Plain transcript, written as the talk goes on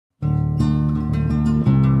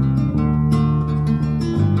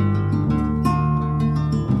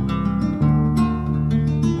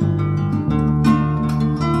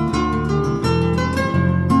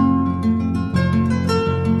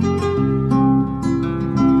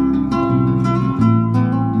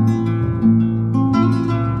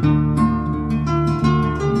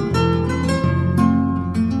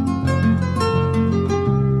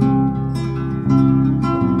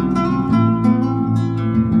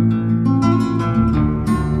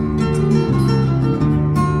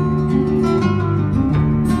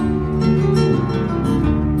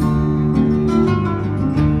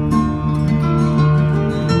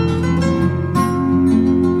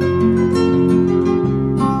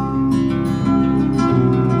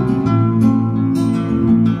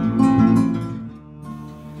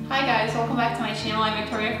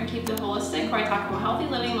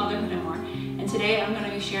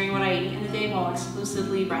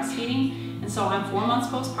breastfeeding, and so I'm 4 months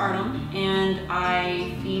postpartum, and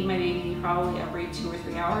I feed my baby probably every 2 or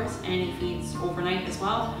 3 hours, and he feeds overnight as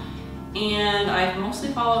well. And I mostly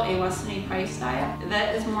follow a Weston A. Price diet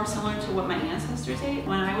that is more similar to what my ancestors ate.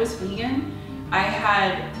 When I was vegan, I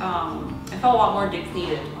felt a lot more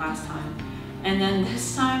depleted last time, and then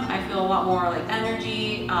this time I feel a lot more like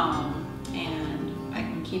energy, and I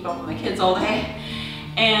can keep up with my kids all day.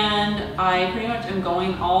 And I pretty much am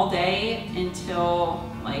going all day until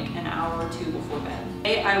like an hour or two before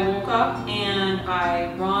bed. I woke up and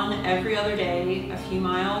I run every other day a few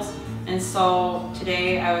miles, and so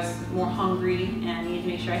today I was more hungry and I needed to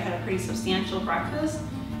make sure I had a pretty substantial breakfast.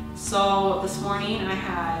 So this morning I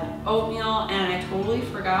had oatmeal, and I totally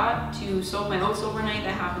forgot to soak my oats overnight.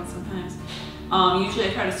 That happens sometimes. Usually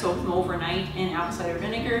I try to soak them overnight in apple cider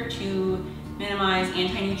vinegar to minimize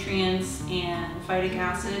anti-nutrients and phytic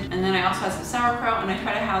acid. And then I also have some sauerkraut, and I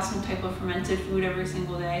try to have some type of fermented food every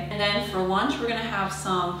single day. And then for lunch we're gonna have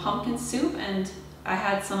some pumpkin soup, and I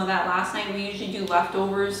had some of that last night. We usually do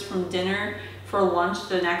leftovers from dinner for lunch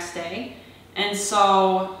the next day. And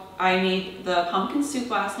so I made the pumpkin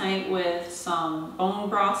soup last night with some bone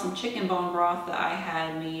broth, some chicken bone broth that I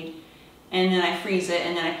had made. And then I freeze it,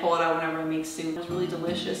 and then I pull it out whenever I make soup. It was really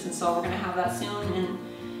delicious, and so we're gonna have that soon. And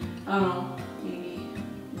I don't know,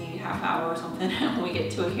 maybe half hour or something when we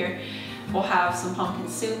get to it here. We'll have some pumpkin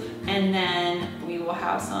soup, and then we will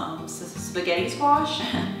have some spaghetti squash.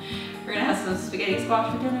 We're gonna have some spaghetti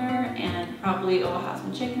squash for dinner, and probably it will have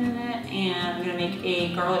some chicken in it, and I'm gonna make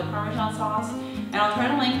a garlic parmesan sauce. And I'll try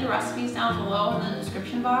to link the recipes down below in the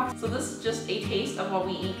description box. So this is just a taste of what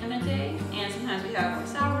we eat in a day, and sometimes we have like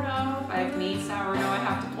sourdough. If I've made sourdough, I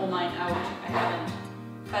have to pull mine out. I haven't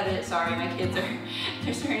cut it. Sorry, my kids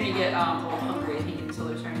they're starting to get a little hungry, I think, and so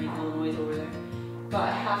they're starting to make a little noise over there. But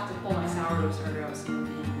I have to pull my sourdough starter out soon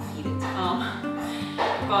and eat it.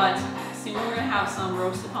 But soon we're gonna have some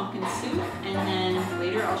roasted pumpkin soup, and then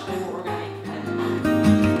later I'll show you what we're gonna make for dinner.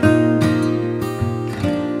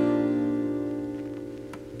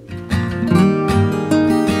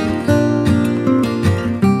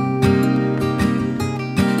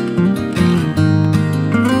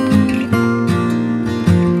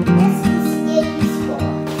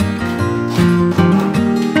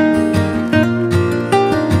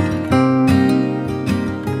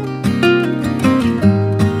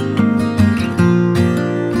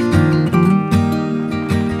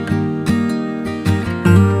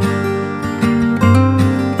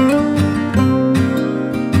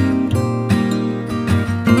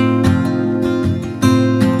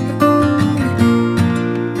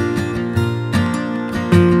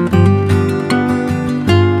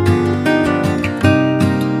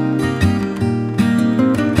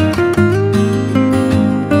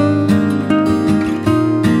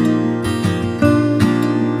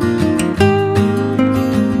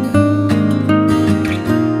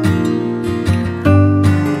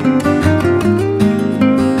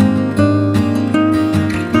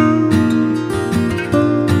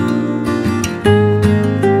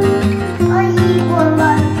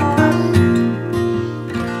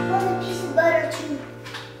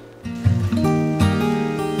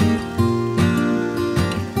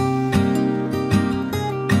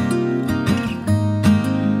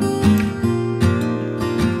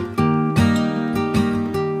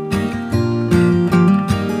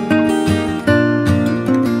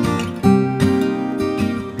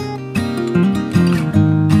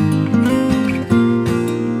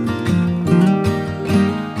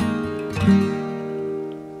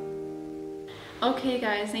 Okay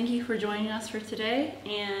guys, thank you for joining us for today,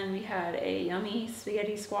 and we had a yummy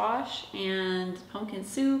spaghetti squash and pumpkin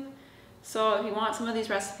soup. So if you want some of these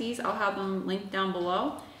recipes, I'll have them linked down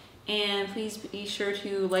below, and please be sure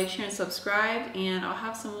to like, share, and subscribe. And I'll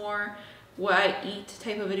have some more what I eat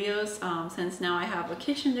type of videos since now I have a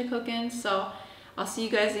kitchen to cook in. So I'll see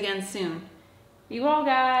you guys again soon. You all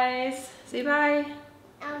guys, say bye.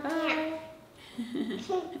 Okay.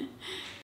 Bye.